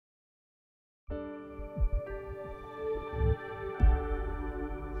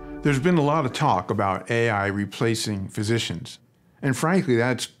There's been a lot of talk about AI replacing physicians. And frankly,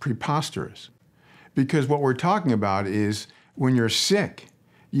 that's preposterous. Because what we're talking about is when you're sick,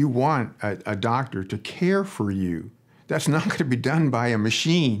 you want a doctor to care for you. That's not going to be done by a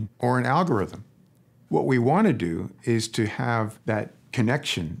machine or an algorithm. What we want to do is to have that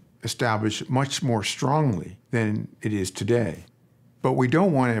connection established much more strongly than it is today. But we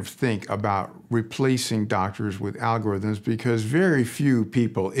don't want to think about replacing doctors with algorithms because very few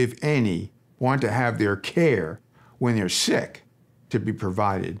people, if any, want to have their care when they're sick to be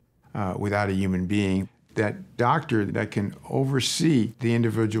provided without a human being. That doctor that can oversee the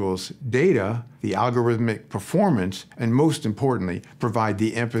individual's data, the algorithmic performance, and most importantly, provide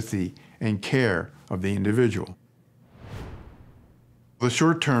the empathy and care of the individual. The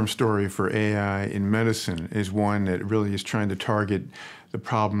short-term story for AI in medicine is one that really is trying to target the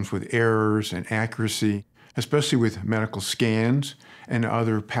problems with errors and accuracy, especially with medical scans and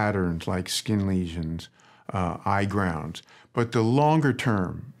other patterns like skin lesions, eye grounds. But the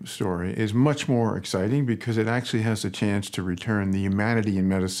longer-term story is much more exciting because it actually has a chance to return the humanity in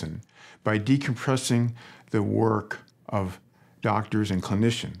medicine by decompressing the work of doctors and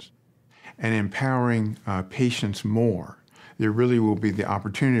clinicians and empowering patients more. There really will be the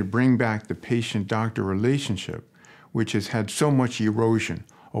opportunity to bring back the patient-doctor relationship, which has had so much erosion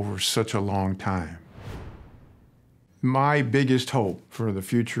over such a long time. My biggest hope for the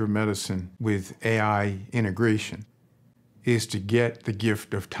future of medicine with AI integration is to get the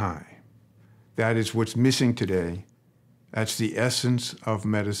gift of time. That is what's missing today. That's the essence of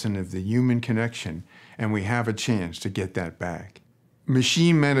medicine, of the human connection, and we have a chance to get that back.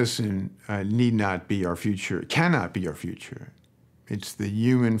 Machine medicine need not be our future, cannot be our future. It's the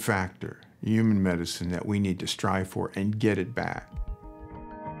human factor, human medicine that we need to strive for and get it back.